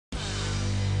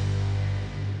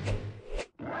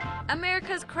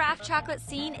America's craft chocolate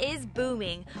scene is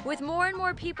booming, with more and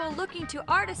more people looking to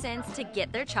artisans to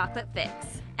get their chocolate fix.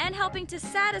 And helping to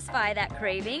satisfy that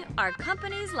craving are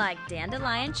companies like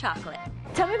Dandelion Chocolate.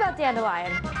 Tell me about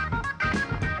Dandelion.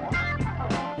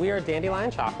 We are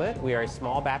Dandelion Chocolate. We are a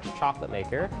small batch chocolate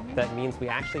maker. That means we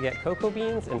actually get cocoa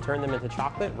beans and turn them into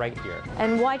chocolate right here.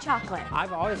 And why chocolate?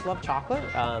 I've always loved chocolate.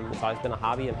 It's always been a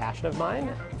hobby and passion of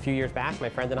mine. A few years back, my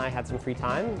friend and I had some free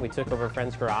time. We took over a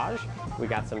friend's garage. We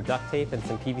got some duct tape and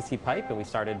some PVC pipe, and we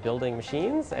started building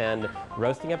machines and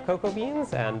roasting up cocoa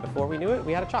beans, and before we knew it,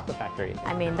 we had a chocolate factory.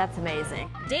 I mean, that's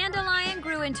amazing. Dandelion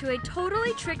grew into a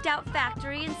totally tricked out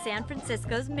factory in San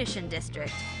Francisco's Mission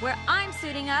District, where I'm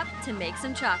suiting up to make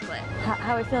some chocolate.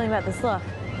 How are we feeling about this look?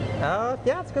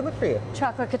 Yeah, it's a good look for you.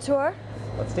 Chocolate couture?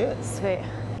 Let's do it. Sweet.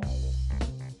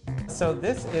 So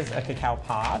this is a cacao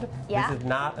pod. Yeah. This is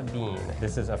not a bean.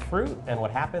 This is a fruit, and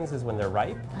what happens is when they're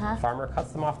ripe, farmer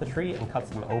cuts them off the tree and cuts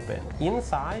them open.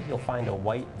 Inside, you'll find a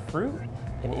white fruit,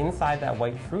 and inside that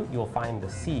white fruit, you'll find the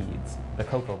seeds, the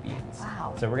cocoa beans.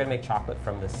 Wow. So we're gonna make chocolate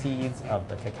from the seeds of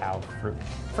the cacao fruit.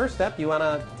 First step, you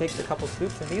wanna take a couple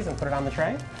scoops of these and put it on the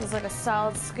tray. Feels like a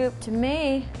solid scoop to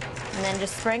me. And then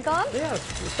just sprinkle them? Yeah,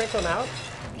 sprinkle them out.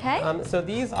 Okay. So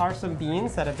these are some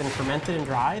beans that have been fermented and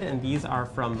dried, and these are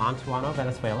from Montuano,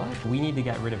 Venezuela. We need to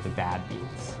get rid of the bad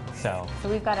beans. So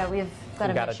we've got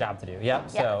a job to do. Yep.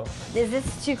 So is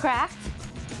this too cracked?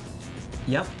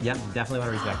 Yep. Definitely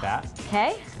want to respect that.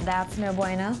 Okay. That's no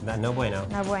bueno. No bueno.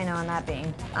 No bueno on that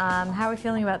bean. How are we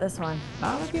feeling about this one?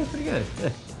 That bean's pretty good.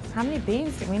 How many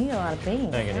beans? We need a lot of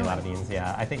beans. I think I need a lot of beans.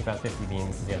 Yeah, I think about 50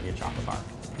 beans is gonna be a chocolate bar.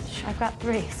 I've got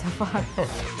 3 so far.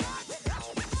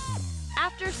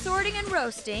 After sorting and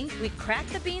roasting, we crack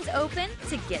the beans open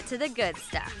to get to the good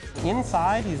stuff.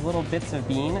 Inside these little bits of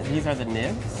bean, these are the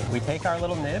nibs. We take our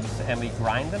little nibs and we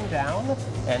grind them down,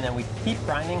 and then we keep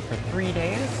grinding for 3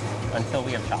 days until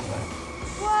we have chocolate.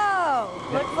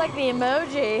 Whoa! Looks like the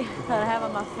emoji that I have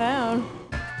on my phone.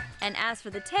 And as for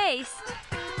the taste...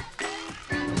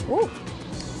 Ooh.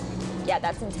 Yeah,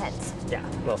 that's intense. Yeah, a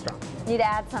little strong. Need to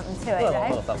add something to it, right?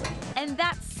 A little something. And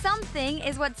that something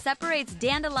is what separates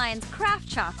Dandelion's craft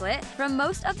chocolate from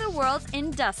most of the world's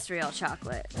industrial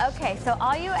chocolate. Okay, so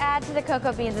all you add to the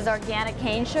cocoa beans is organic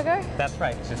cane sugar? That's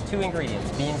right. It's just 2 ingredients,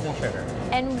 beans and sugar.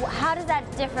 And how does that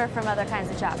differ from other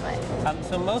kinds of chocolate?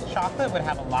 So most chocolate would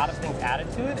have a lot of things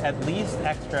added to it, at least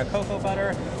extra cocoa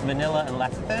butter, vanilla, and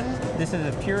lecithin. This is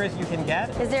as pure as you can get.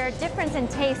 Is there a difference in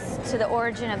taste to the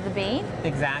origin of the bean?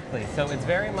 Exactly. So it's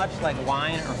very much like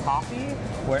wine or coffee,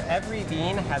 where every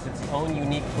bean has its own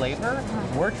unique flavor.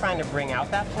 We're trying to bring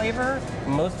out that flavor.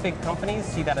 Most big companies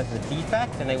see that as a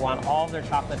defect, and they want all their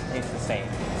chocolate to taste the same.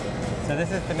 So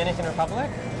this is Dominican Republic,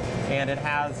 and it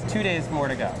has 2 days more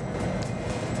to go.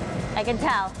 I can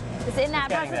tell. It's in that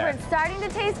process where it's starting to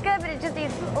taste good, but it just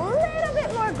needs a little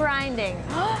bit more grinding.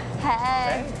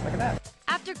 Hey! Okay, look at that.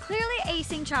 After clearly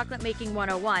acing Chocolate Making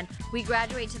 101, we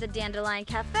graduate to the Dandelion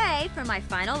Cafe for my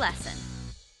final lesson.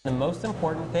 The most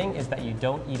important thing is that you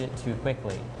don't eat it too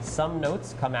quickly. Some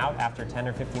notes come out after 10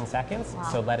 or 15 seconds,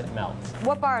 so let it melt.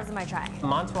 What bars am I trying?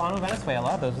 Montuano,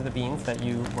 Venezuela, those are the beans that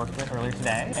you worked with earlier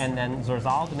today. And then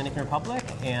Zorzal, Dominican Republic,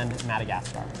 and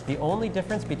Madagascar. The only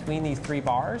difference between these 3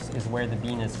 bars is where the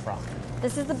bean is from.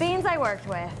 This is the beans I worked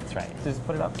with. That's right. Just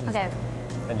put it up. Okay.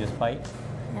 And just bite.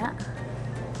 Yeah.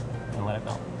 And let it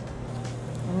melt.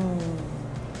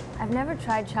 I've never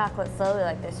tried chocolate slowly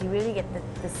like this. You really get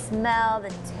the smell,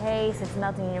 the taste, it's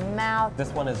melting in your mouth.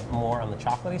 This one is more on the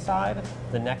chocolatey side.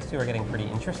 The next 2 are getting pretty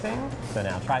interesting. So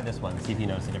now try this one, see if you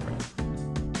notice the difference.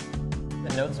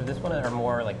 The notes of this one are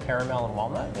more like caramel and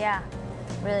walnut. Yeah,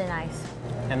 really nice.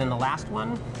 And then the last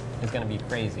one is gonna be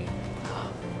crazy.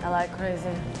 I like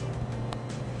crazy.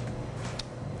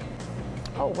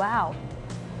 Oh, wow.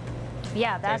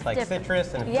 Yeah, that's tastes like different.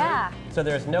 citrus and fruit. Yeah. So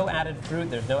there's no added fruit,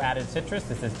 there's no added citrus,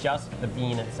 this is just the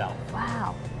bean itself.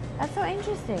 Wow, that's so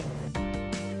interesting.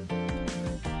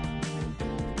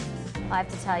 I have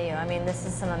to tell you, I mean, this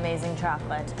is some amazing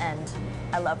chocolate, and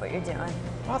I love what you're doing.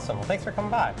 Awesome, well thanks for coming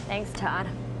by. Thanks, Todd.